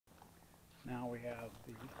Now we have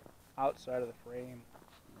the outside of the frame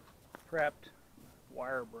prepped,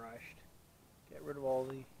 wire brushed. Get rid of all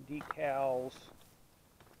the decals,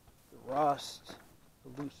 the rust,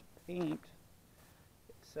 the loose paint,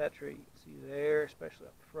 etc. You can see there, especially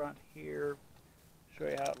up front here. Show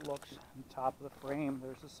you how it looks on top of the frame.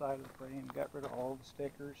 There's the side of the frame. Got rid of all the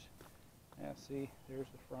stickers. And see, there's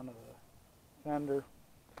the front of the fender.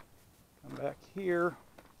 Come back here.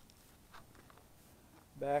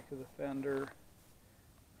 Back of the fender.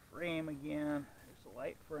 Frame again. There's the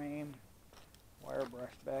light frame. Wire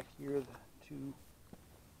brushed back here. The two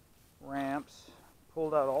ramps.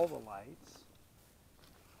 Pulled out all the lights.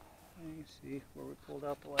 And you see where we pulled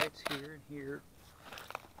out the lights here and here.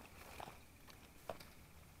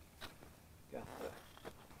 Got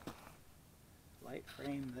the light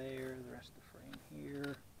frame there, the rest of the frame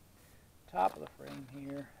here, top of the frame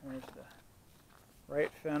here. There's the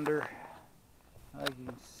right fender. As you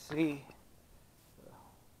can see, the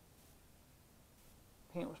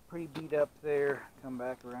paint was pretty beat up there. Come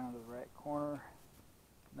back around to the right corner.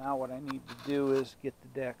 Now what I need to do is get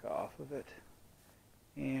the deck off of it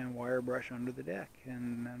and wire brush under the deck,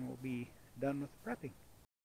 and then we'll be done with the prepping.